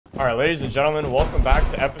Alright, ladies and gentlemen, welcome back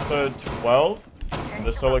to episode 12 of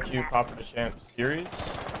the Solo Queue Copper to Champ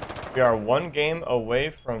series. We are one game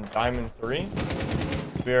away from Diamond 3.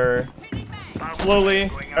 We are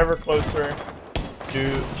slowly, ever closer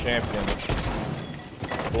to Champion.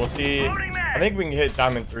 We'll see. I think we can hit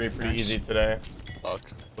Diamond 3 pretty easy today.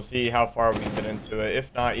 Fuck. We'll see how far we can get into it.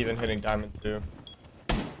 If not, even hitting Diamond 2.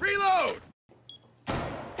 Reload!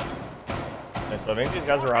 Okay, so I think these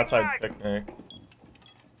guys are outside picnic.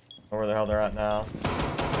 I don't know where the hell they're at now.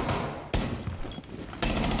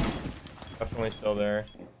 Definitely still there.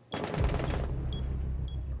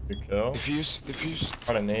 Good kill. Defuse.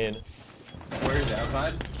 What a nade. Where is it?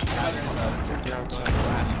 Outside? Yeah, outside.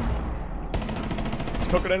 He's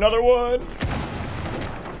cooking another one.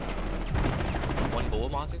 One bull,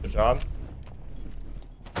 Monty. Good job.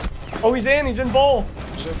 Oh, he's in bowl.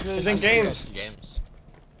 He's in games.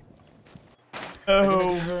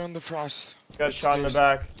 Oh, Her on the frost. got shot in the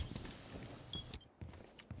back.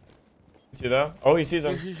 See though? Oh, he sees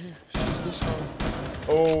him.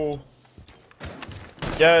 Oh.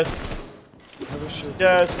 Yes.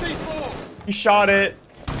 Yes. He shot it.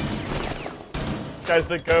 This guy's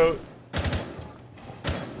the GOAT.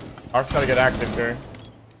 Ark's gotta get active here.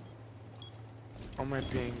 On my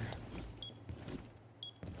ping.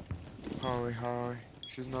 Hi.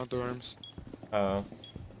 She's not dorms. Oh.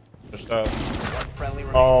 Just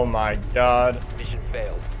oh my god. Mission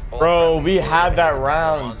failed. Bro, we had that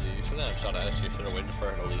round. You shouldn't have shot at her. You should have waited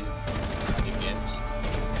for her to leave. Leave games.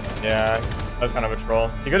 Yeah, that was kind of a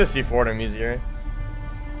troll. You could have C4'd him easier.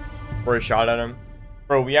 Before he shot at him.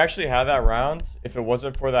 Bro, we actually had that round if it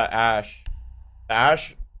wasn't for that Ash. The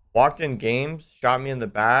Ash walked in games, shot me in the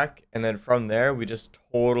back, and then from there we just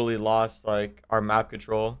totally lost like our map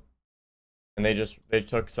control. And they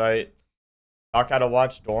took site. Shawk had to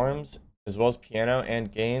watch dorms as well as piano and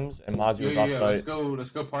games, and Mozzie was off site.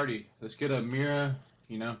 Let's go party. Let's get a Mira,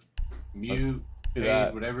 you know, mute, do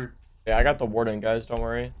that. whatever. Yeah, I got the warden, guys. Don't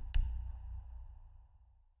worry.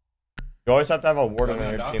 You always have to have a warden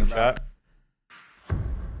in your team chat.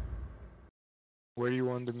 Where do you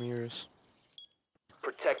want the mirrors?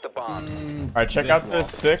 Protect the bomb. Alright, check out this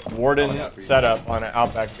sick warden setup on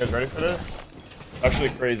Outback. You guys ready for this?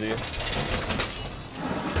 Actually crazy.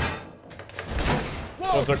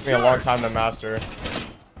 This one took me a long time to master.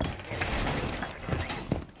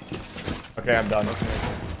 Okay, I'm done.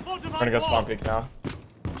 We're gonna go spawn peek now.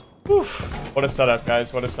 Whew. What a setup,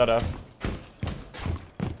 guys. What a setup.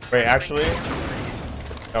 Wait, actually...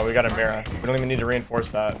 No, we got a mirror. We don't even need to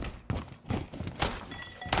reinforce that.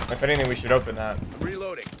 If anything, we should open that.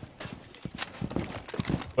 Reloading.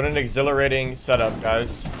 What an exhilarating setup,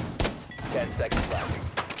 guys. 10 seconds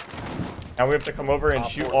left. Now we have to come over and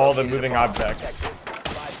shoot all the moving objects.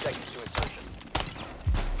 5 seconds to insertion.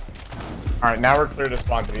 Alright, now we're clear to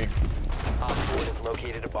spawn peek. Op 4 has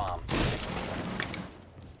located a bomb.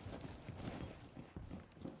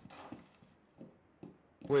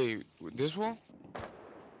 Wait, this one?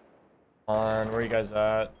 On, where are you guys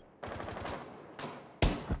at?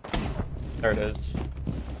 There it is.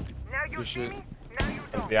 Good shit.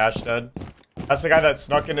 That's the Ash dead. That's the guy that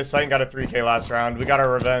snuck into sight and got a 3K last round. We got our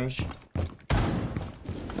revenge. I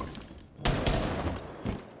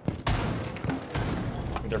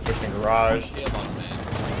think they're pushing garage.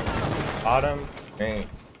 Bottom. Dang.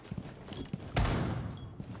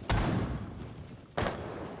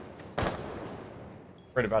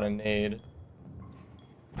 Worried about a nade.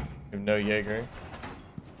 We have no Jaeger.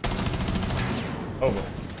 Oh.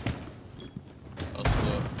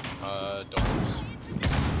 Dorms.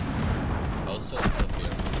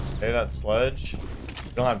 Okay, that sledge.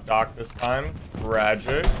 We don't have Doc this time.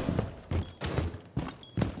 Tragic.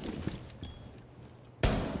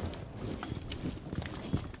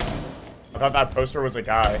 I thought that poster was a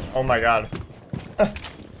guy. Oh my god.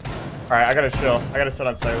 Alright, I gotta chill. I gotta sit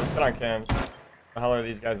on site. Let's get on cams. Where the hell are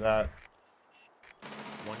these guys at?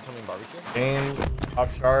 One coming barbecue? Games,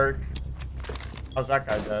 Top Shark. How's that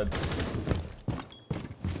guy dead?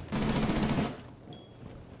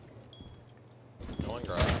 No one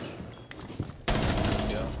garage.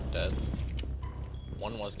 Yeah, dead.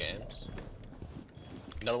 One was games.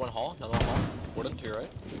 Another one hall. Warden to your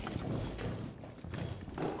right.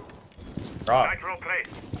 Drop. Nitro place.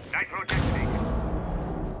 Nitro technique.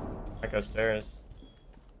 That goes stairs.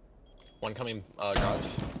 One coming garage.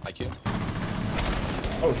 IQ.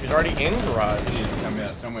 Oh, she's already in garage. He needs to come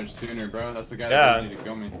out so much sooner, bro. That's the guy Yeah. that needed to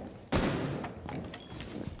kill me.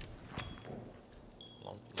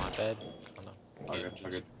 Well, my bad. Oh no. All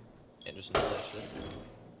good. Anderson shit.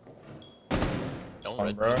 Don't On,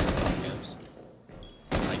 red bro. games.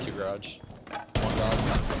 IQ garage. One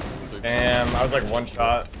garage. Damn, I was like one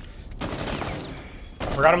shot.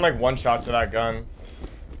 Forgot him like one shot to that gun.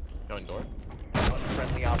 Going door. One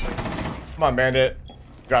friendly operator. Come on, Bandit. You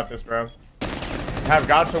got this, bro. Have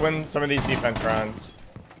got to win some of these defense rounds.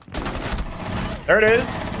 There it is.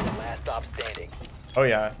 Last stop standing. Oh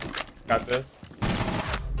yeah, got this.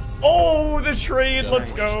 Oh, the trade.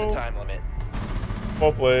 Let's The go. time limit.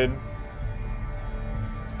 Well played.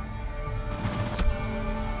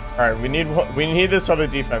 All right, we need this other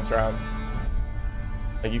defense round.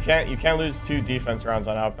 Like you can't lose 2 defense rounds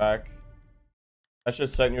on Outback. That's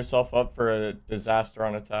just setting yourself up for a disaster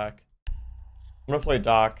on attack. I'm gonna play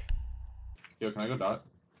Doc. Yo, can I go dot?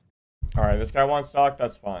 All right, this guy wants Doc.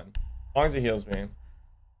 That's fine, as long as he heals me.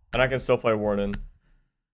 And I can still play Warden.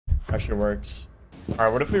 Actually works. All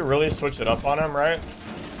right, what if we really switch it up on him, right?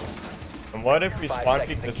 And what if we spawn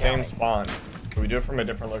peek the same spawn, but we do it from a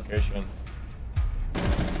different location? I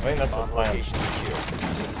think that's the Bomb plan.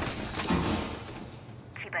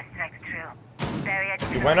 location secure.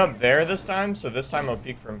 He went up there this time, so this time I'll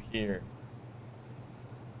peek from here.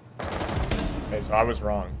 Okay, so I was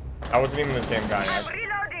wrong. I wasn't even the same guy, actually.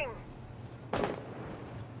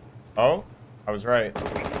 Oh, I was right.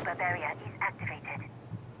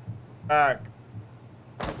 Back.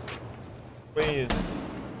 Please.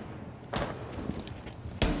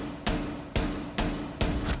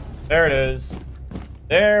 There it is.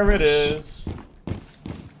 There it is.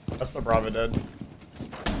 That's the Bravo dead.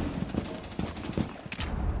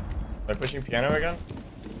 They're pushing piano again?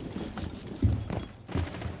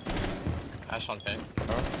 Ash on ping.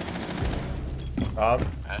 Oh. Rob?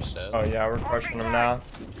 Ash dead. Oh yeah, we're crushing them now.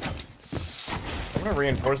 I'm gonna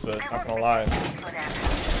reinforce this, not gonna lie.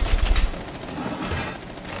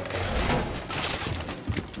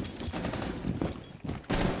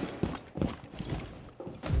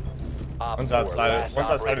 One's outside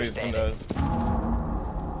of these windows.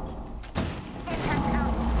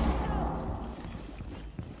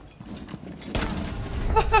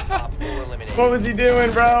 What was he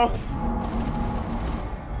doing, bro?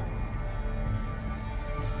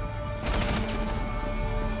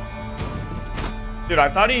 Dude, I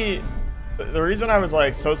thought the reason I was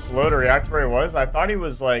like so slow to react to where he was, I thought he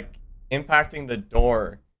was like impacting the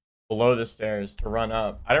door below the stairs to run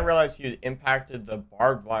up. I didn't realize he impacted the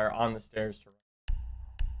barbed wire on the stairs to run.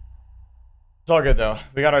 It's all good though.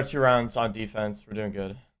 We got our 2 rounds on defense. We're doing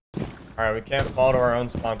good. All right, we can't fall to our own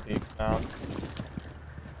spawn peaks now.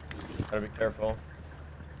 Gotta be careful.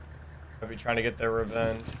 Gotta be trying to get their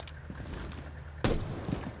revenge.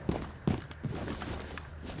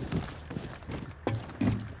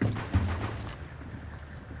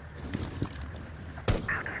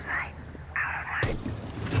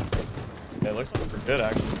 Yeah, it looks like we're good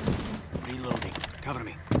actually. Reloading. Cover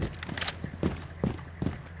me.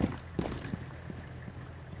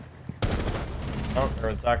 Oh, there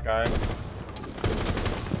was that guy.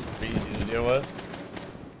 Pretty easy to deal with.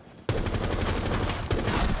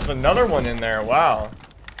 There's another one in there. Wow.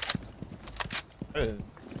 What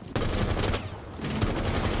is?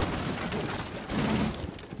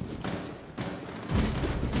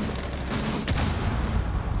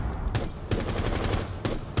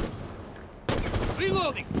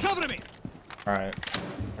 Reloading. Cover me. All right.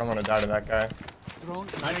 I don't want to die to that guy. Drone.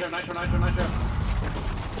 Nitro.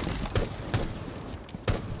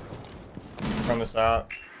 Run this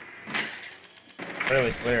out.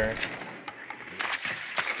 Fairly clear.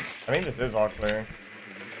 I think this is all clear.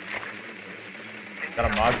 Got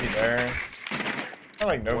a Mozzie there. I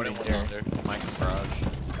like nobody Warden here. was under. Mike garage.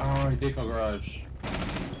 Oh, he did go garage.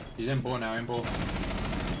 He's in bull now, in bull.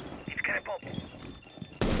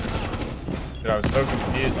 Dude, I was so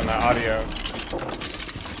confused on that audio.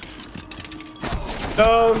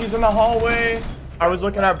 No, he's in the hallway. I was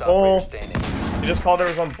looking at Bull. He just called there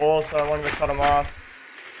was on Bull, so I wanted to cut him off.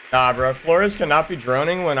 Nah, bro. Flores cannot be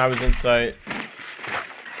droning when I was in sight.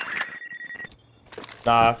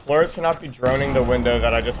 Nah, Flores cannot be droning the window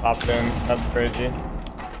that I just hopped in. That's crazy.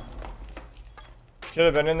 Should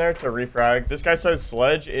have been in there to refrag. This guy says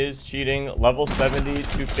Sledge is cheating. Level 70 to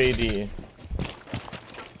KD.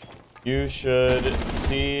 You should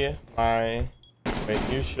see my... Wait,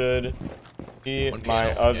 you should see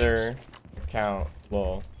my other account.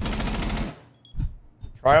 Lol.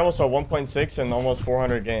 Try almost a 1.6 and almost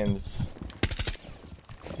 400 games.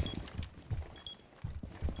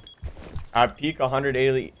 I peak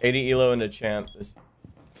 180 elo into champ. This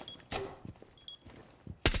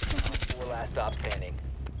 4 last stop standing.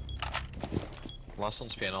 Last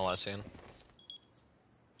one's piano, last scene.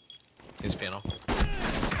 He's piano.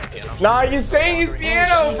 Piano. Nah, you saying he's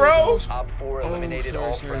piano, bro? Op 4 eliminated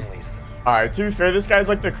all friendlies. Alright, to be fair, this guy's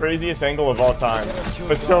like the craziest angle of all time.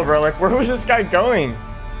 But still, bro, like, where was this guy going?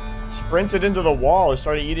 sprinted into the wall and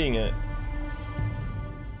started eating it.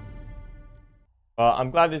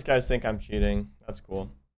 I'm glad these guys think I'm cheating. That's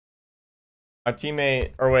cool. My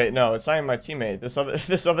teammate, or wait, no, it's not even my teammate.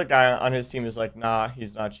 This other guy on his team is like, nah,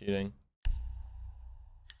 he's not cheating.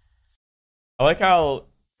 I like how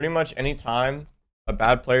pretty much any time a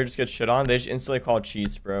bad player just gets shit on, they just instantly call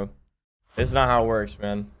cheats, bro. This is not how it works,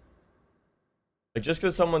 man. Like, just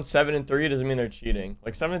because someone's 7-3 doesn't mean they're cheating.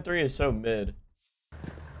 Like, 7-3 is so mid.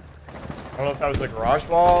 I don't know if that was a garage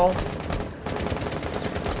wall.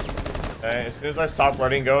 Okay, as soon as I stop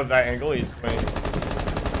letting go of that angle, he's swinging.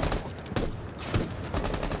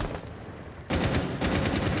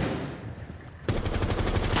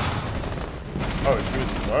 Oh, she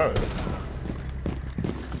was close.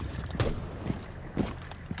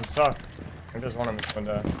 What's up? I think there's one on this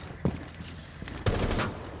window.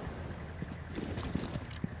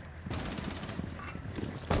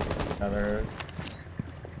 Yeah, there is.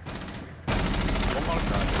 One more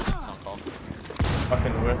garage. Don't call.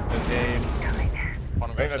 Fucking whiff the nade. One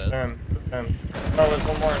I of think them that's dead. him. That's him. Oh, there's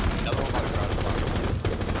one more. Another one by the garage.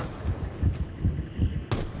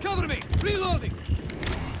 Cover me! Reloading!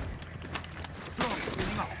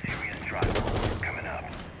 Serious drive coming up.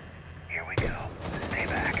 Here we go. Stay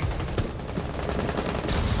back.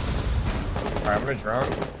 Alright, I'm gonna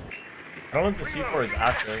drone. I don't know if the C4 is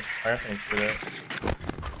active. I guess I can shoot it.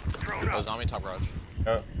 Oh, zombie top garage.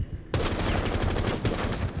 Yep.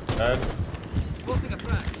 Dead. Closing a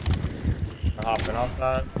frag. I'm hopping off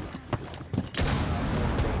that.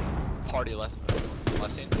 Party left.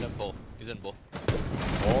 Last scene. In bull. He's in bull.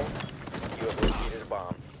 Bull. You have located a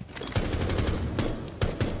bomb.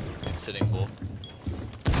 He's sitting bull.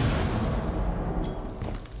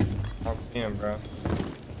 I don't see him, bro.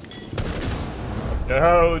 Let's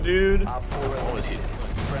go, dude. Op 4 What was he?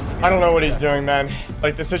 I don't know what he's doing, man.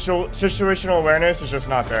 Like, the situational awareness is just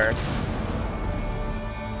not there.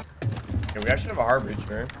 Okay, we actually have a hard breach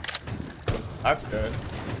here. That's good.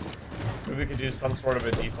 Maybe we could do some sort of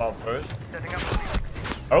a default push.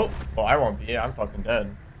 Oh, well, I won't be. I'm fucking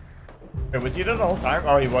dead. Wait, was he there the whole time?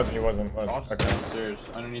 Oh, he wasn't. He wasn't. Off Okay. downstairs,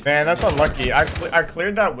 underneath. Man, that's unlucky. I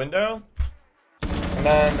cleared that window, and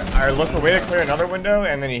then I look away to clear another window,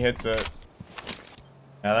 and then he hits it.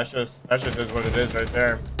 Yeah, that just is what it is right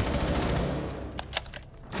there.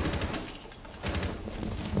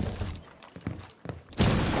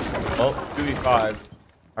 Well, 2v5.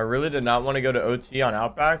 I really did not want to go to OT on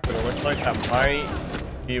Outback, but it looks like that might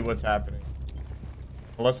be what's happening.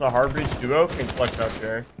 Unless the hard breach duo can clutch up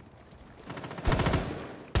here.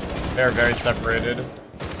 They're very separated.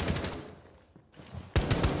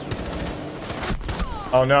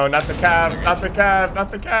 Oh no, not the cab, not the cab, not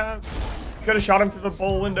the cab. Could have shot him through the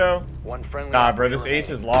bowl window. One friendly. Nah, bro, this ace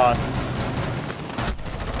is lost.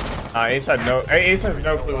 Ace has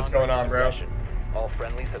no clue what's going on, bro. All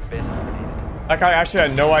friendlies have been eliminated. That guy actually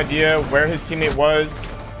had no idea where his teammate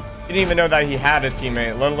was. He didn't even know that he had a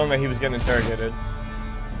teammate, let alone that he was getting interrogated.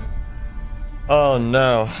 Oh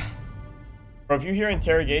no. Bro, if you hear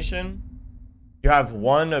interrogation, you have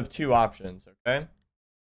one of two options, okay?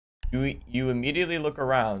 You immediately look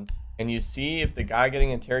around and you see if the guy getting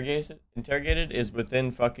interrogated is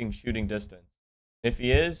within fucking shooting distance. If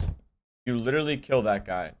he is, you literally kill that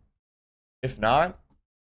guy. If not,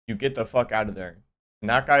 you get the fuck out of there. And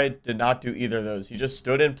that guy did not do either of those. He just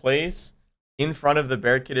stood in place in front of the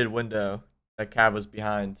barricaded window that Cav was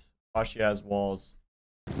behind while she has walls.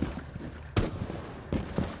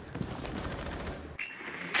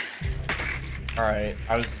 Alright,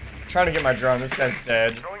 I was trying to get my drone. This guy's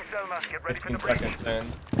dead. 15 seconds in.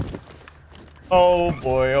 Oh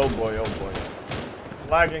boy, oh boy, oh boy.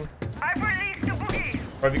 Lagging.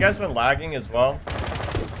 Bro, have you guys been lagging as well?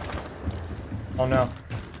 Oh no. I'm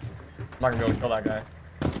not gonna be able to kill that guy.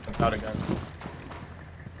 I'm out again.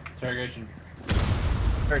 Interrogation.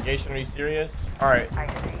 Interrogation, are you serious? Alright.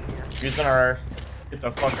 Using our get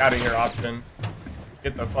the fuck out of here option.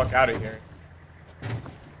 Get the fuck out of here. It's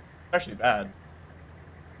actually bad. I'm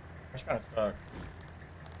just kind of stuck.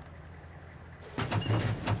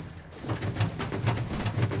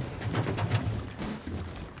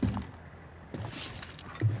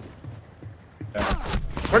 Yeah.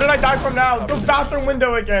 Where did I die from now? The bathroom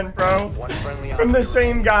window again, bro. One friendly From the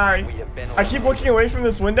same guy. We have been I keep looking away from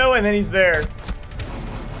this window and then he's there.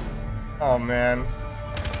 Oh man.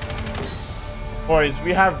 Boys,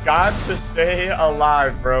 we have got to stay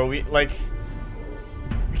alive, bro. We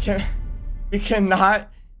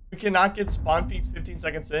cannot get spawn peeked 15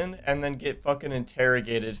 seconds in and then get fucking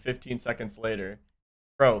interrogated 15 seconds later.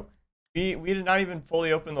 Bro, we did not even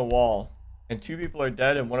fully open the wall and two people are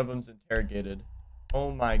dead and one of them's interrogated.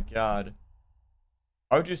 Oh my god.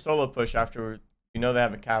 Why would you solo push after you know they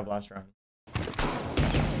have a cav last round?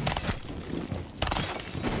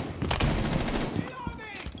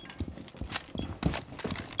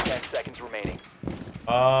 10 seconds remaining.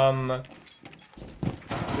 Dude,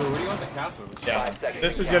 where do you want the castle? Yeah, 5 seconds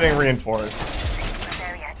this to is count. getting reinforced.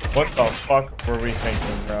 What the fuck were we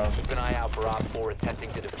thinking, bro? Keep an eye out for Op 4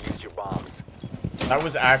 attempting to defuse your bombs. That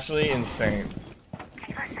was actually insane.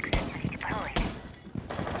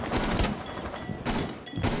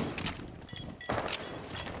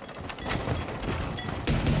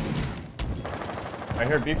 I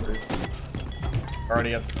hear beepers.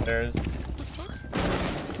 Already up the stairs. What the fuck?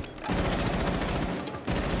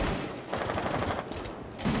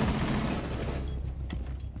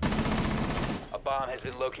 A bomb has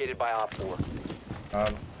been located by Op 4.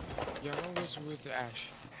 Yana was with Ash.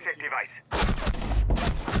 Set device.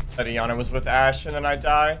 That Iana was with Ash and then I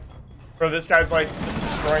die. Bro, this guy's like just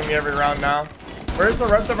destroying me every round now. Where's the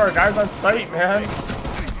rest of our guys on site, man?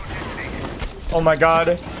 Oh my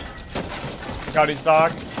god. God, he's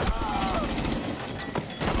stock.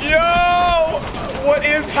 Yo! What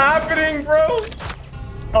is happening, bro?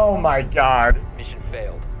 Oh my god. Mission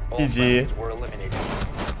failed. All GG. friendlies were eliminated.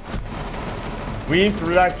 We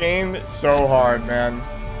threw that game so hard, man.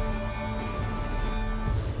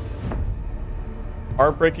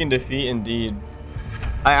 Heartbreaking defeat indeed.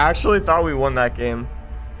 I actually thought we won that game.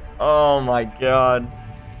 Oh my god.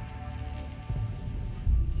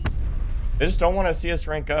 They just don't want to see us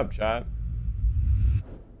rank up, chat.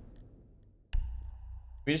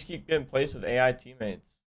 We just keep getting placed with AI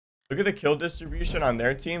teammates. Look at the kill distribution on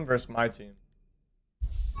their team versus my team.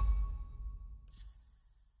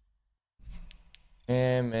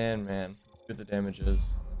 Man. Look at the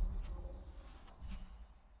damages.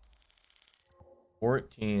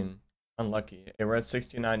 14. Unlucky. Hey, we're at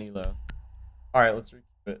 69 elo. Alright, let's recoup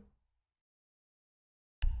it.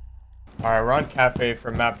 Alright, we're on Cafe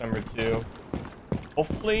for map number 2.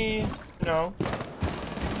 Hopefully, you know,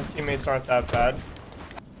 our teammates aren't that bad.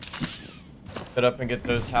 Get up and get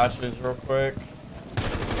those hatches real quick.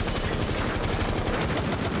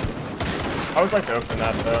 I always like to open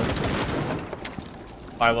that though.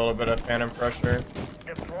 Apply a little bit of phantom pressure.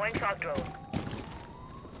 Deploying shock drone.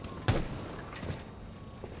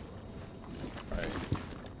 Alright.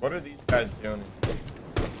 What are these guys doing?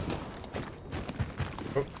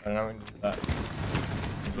 Oh, I don't know we need to do that.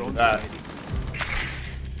 Do that.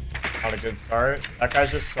 Not a good start. That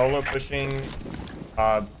guy's just solo pushing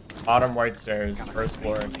bottom white stairs, first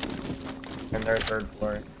floor. And their third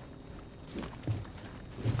floor.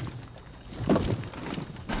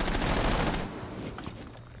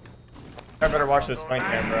 I better watch this flank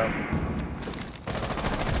cam, bro.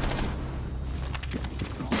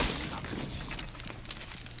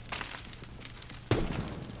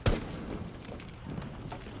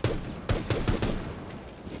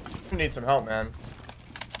 I need some help, man.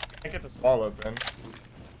 Can't get this wall open.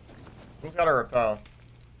 Who's got to repel?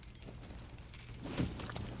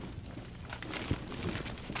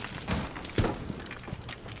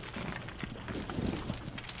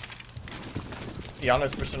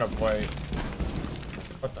 Iana's pushing up white.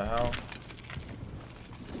 What the hell?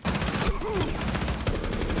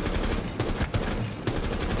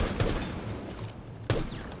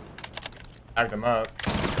 Backed him up.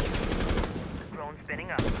 Drone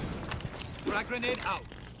spinning up. Frag grenade out.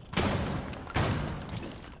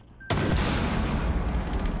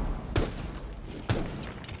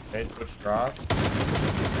 Okay, switch drop. The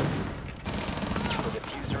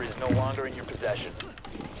diffuser is no longer in your possession.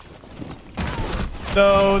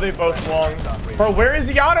 No, they both swung. Bro, where is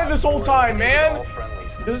Iana this whole time, man?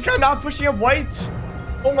 Is this guy not pushing up white?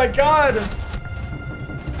 Oh my god.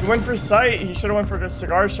 He went for sight. He should have went for the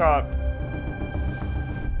cigar shop.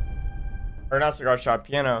 Or not cigar shop,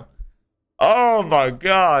 piano. Oh my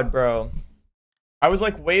god, bro. I was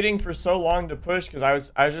like waiting for so long to push because I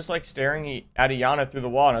was just like staring at Iana through the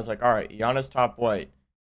wall and I was like, all right, Iana's top white.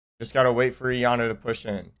 Just gotta wait for Iana to push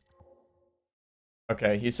in.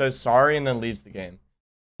 Okay, he says sorry and then leaves the game.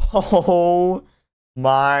 Oh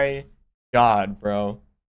my god, bro.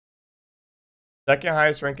 Second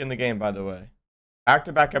highest rank in the game, by the way.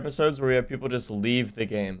 Back-to-back episodes where we have people just leave the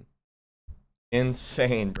game.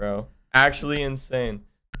 Insane, bro. Actually insane.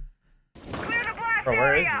 Bro,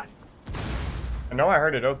 where is he? I know I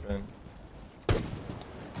heard it open.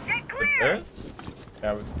 With this?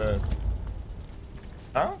 Yeah, it was this.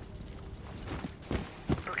 Huh?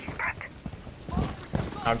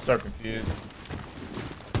 I'm so confused.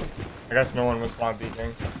 I guess no one was spawn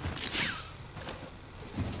peeking.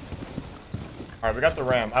 Alright, we got the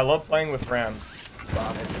ram. I love playing with ram.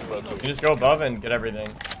 You just go above and get everything.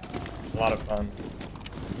 A lot of fun.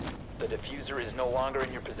 diffuser is no longer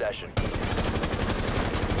in your possession.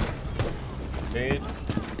 Made.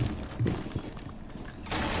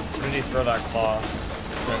 Where did he throw that claw?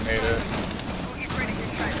 That made it.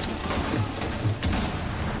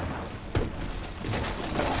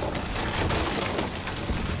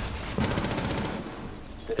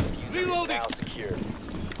 The diffuser is now secured.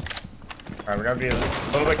 Alright, we gotta be a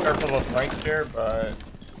little bit careful of flank here, but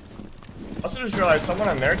also just realized someone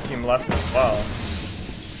on their team left as well.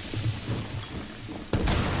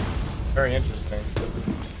 Very interesting.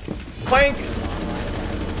 Flank!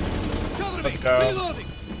 Let's go. Reloading.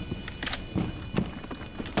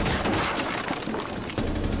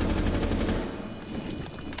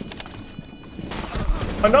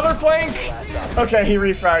 Another flank! Okay, he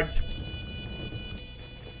refragged.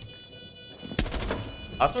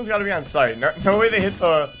 Last one's gotta be on site. No way they hit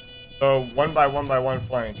the 1x1x1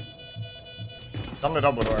 flank. It's on the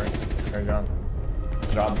double door. There you go.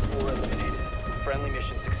 Good job. 4 eliminated. Friendly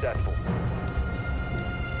mission successful.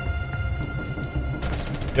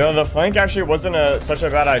 You know, the flank actually wasn't such a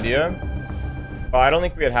bad idea. But I don't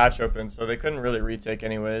think we had hatch open, so they couldn't really retake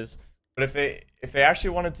anyways. But if they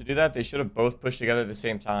actually wanted to do that, they should have both pushed together at the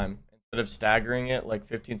same time. Instead of staggering it like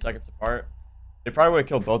 15 seconds apart. They probably would have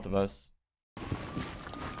killed both of us.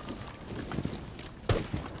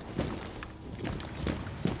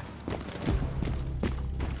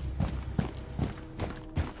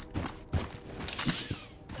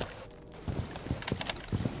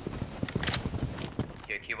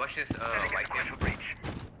 Can you watch this white man? Breach.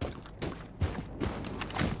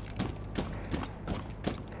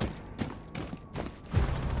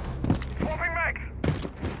 Swapping back.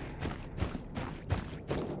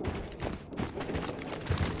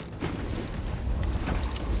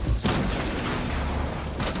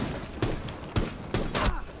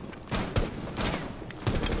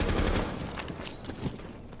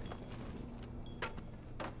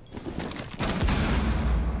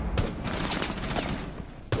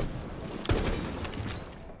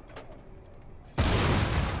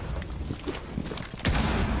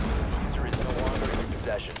 Diffuser is no longer in your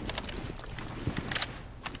possession.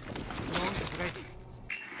 Drone is ready.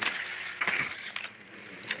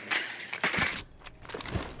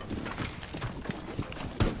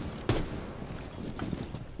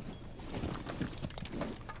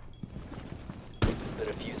 The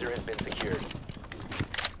diffuser has been secured.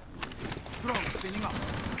 Drone spinning up.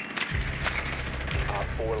 Op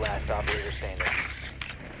 4 last operator standing.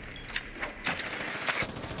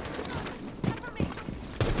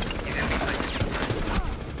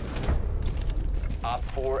 Op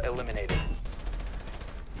 4 eliminated.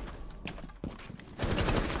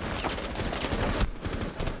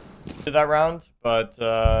 Did that round, but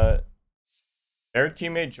their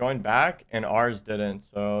teammate joined back and ours didn't,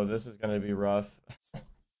 so this is gonna be rough.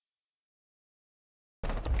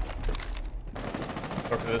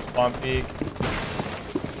 Go for this spawn peak.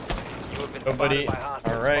 You have been Go, buddy. spotted by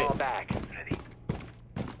hostiles. All right. Fall back.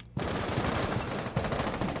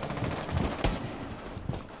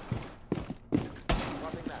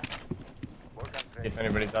 If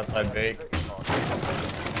anybody's outside bake.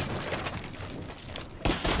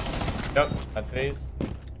 Yep, that's ace.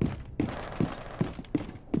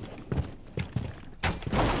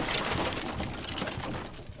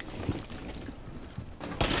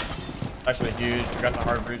 Actually huge. We got the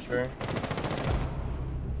hard breacher.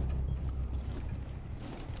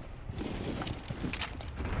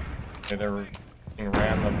 Okay, they're being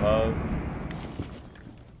rammed above.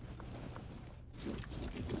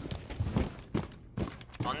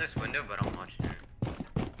 On this window, but I'm watching it.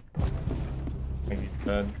 I think he's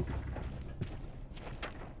dead.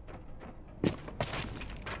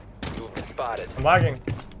 You have been spotted. I'm lagging.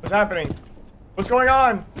 What's happening? What's going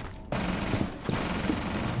on?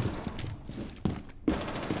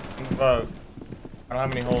 I'm above. I don't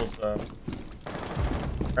have any holes though.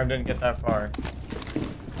 Ram didn't get that far.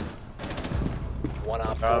 One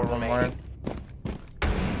op 4 One more. remaining.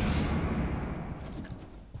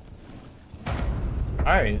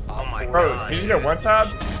 Nice. Oh my Bro, god. you just get one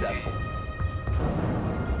tapped? Successful.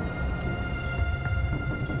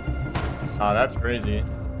 Oh, that's crazy.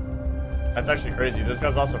 That's actually crazy. This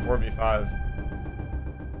guy's also 4v5.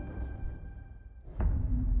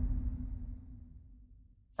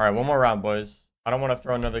 Alright, one more round, boys. I don't want to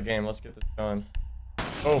throw another game. Let's get this going.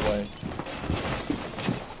 Oh boy.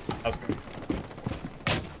 That was good.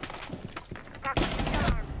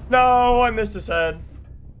 No, I missed his head.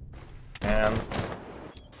 Damn.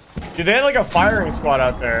 Dude, they had like a firing squad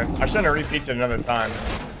out there. I shouldn't have repeated it another time.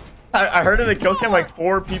 I heard in the kill cam like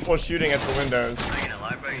 4 people shooting at the windows. I'm not gonna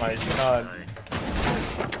lie, bro. Oh my god.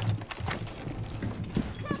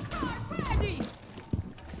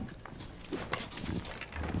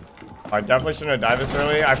 I definitely shouldn't have died this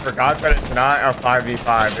early. I forgot that it's not a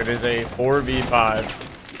 5v5. It is a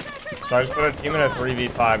 4v5. So I just put a team in a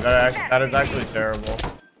 3v5. That is actually terrible.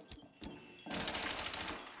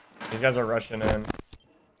 These guys are rushing in.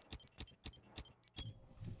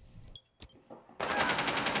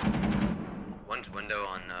 One's window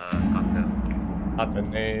on cocktail. Not the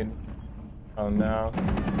nade. Oh no.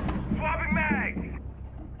 Swapping mags.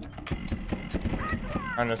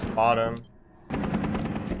 Trying to spot him.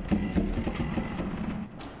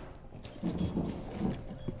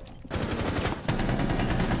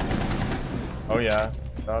 Oh yeah.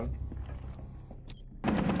 Dub.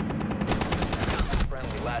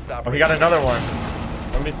 Oh, he got another one.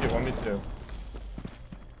 1v2, 1v2.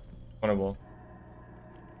 Winnable.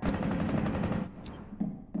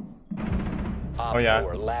 Oh yeah.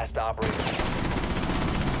 Last operator.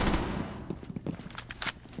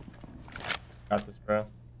 Got this, bro.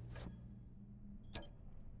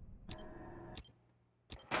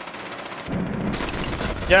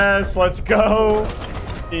 Yes, let's go.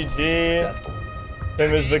 GG.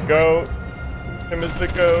 Tim is the GOAT. Tim is the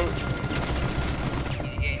GOAT.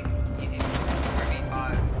 Easy game. Easy.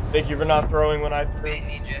 4v5. Thank you for not throwing when I threw. Didn't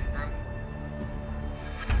need you, bro.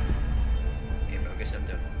 Hey, bro, get stuff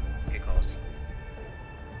done. Get calls.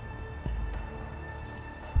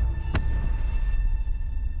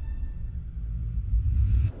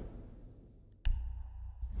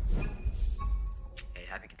 Hey,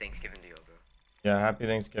 happy Thanksgiving to you, bro. Yeah, happy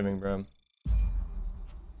Thanksgiving, bro.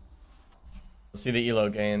 Let's see the elo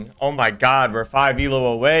gain. Oh my god, we're 5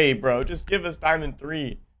 elo away, bro. Just give us diamond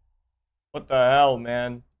 3. What the hell,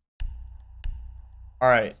 man?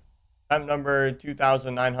 Alright. Attempt number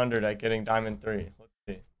 2,900 at getting diamond 3. Let's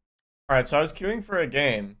see. Alright, so I was queuing for a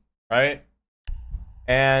game, right?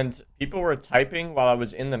 And people were typing while I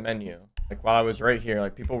was in the menu. Like, while I was right here,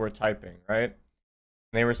 like, people were typing, right? And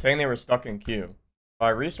they were saying they were stuck in queue. So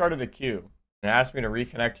I restarted the queue, and it asked me to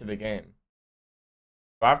reconnect to the game.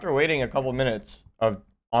 So after waiting a couple minutes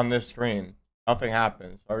on this screen, nothing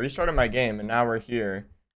happened. So I restarted my game, and now we're here.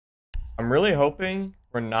 I'm really hoping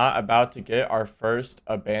we're not about to get our first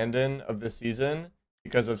abandon of the season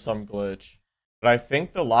because of some glitch. But I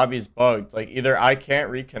think the lobby's bugged. Like, either I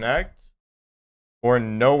can't reconnect, or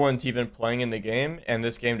no one's even playing in the game, and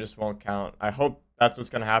this game just won't count. I hope that's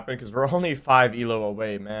what's going to happen, because we're only 5 elo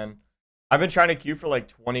away, man. I've been trying to queue for like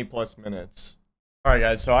 20 plus minutes. Alright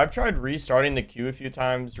guys, so I've tried restarting the queue a few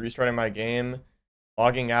times, restarting my game,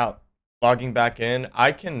 logging out, logging back in.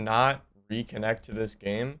 I cannot reconnect to this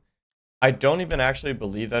game. I don't even actually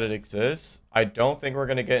believe that it exists. I don't think we're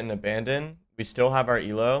going to get an abandon. We still have our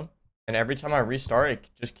elo, and every time I restart, it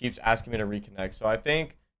just keeps asking me to reconnect. So I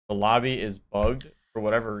think the lobby is bugged for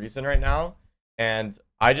whatever reason right now, and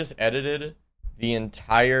I just edited the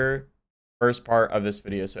entire first part of this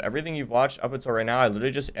video. So everything you've watched up until right now, I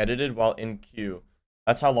literally just edited while in queue.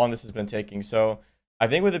 That's how long this has been taking. So I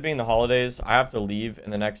think with it being the holidays, I have to leave in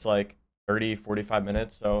the next like 30, 45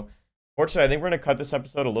 minutes. So fortunately, I think we're going to cut this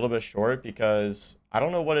episode a little bit short because I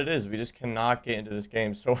don't know what it is. We just cannot get into this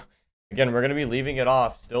game. So again, we're going to be leaving it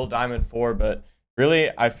off, still Diamond 4, but really,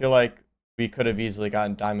 I feel like we could have easily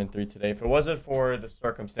gotten Diamond 3 today if it wasn't for the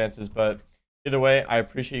circumstances. But either way, I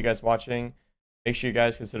appreciate you guys watching. Make sure you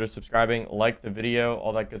guys consider subscribing, like the video,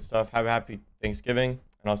 all that good stuff. Have a happy Thanksgiving,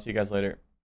 and I'll see you guys later.